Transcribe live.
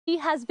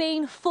Has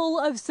been full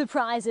of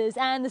surprises,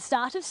 and the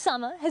start of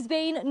summer has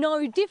been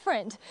no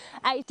different.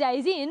 8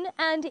 days in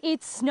and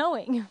it's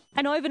snowing.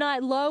 An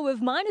overnight low of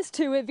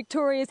 -2 at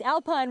Victoria's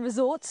Alpine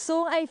resorts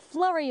saw a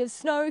flurry of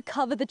snow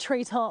cover the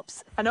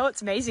treetops. I know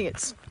it's amazing.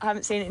 I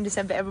haven't seen it in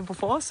December ever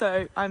before,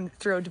 so I'm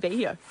thrilled to be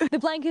here. The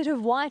blanket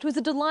of white was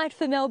a delight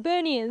for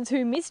Melburnians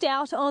who missed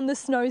out on the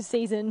snow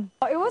season.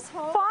 It was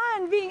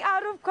fun being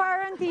out of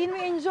quarantine.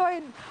 We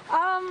enjoyed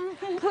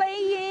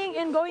playing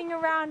and going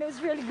around. It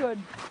was really good.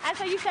 And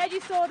so you said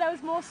you saw there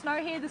was more snow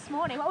here this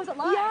morning. What was it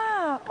like?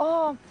 Yeah,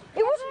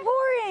 it was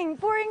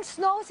pouring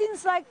snow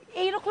since like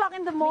 8 o'clock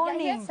in the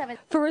morning.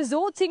 For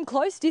resorts in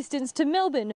close distance to Melbourne,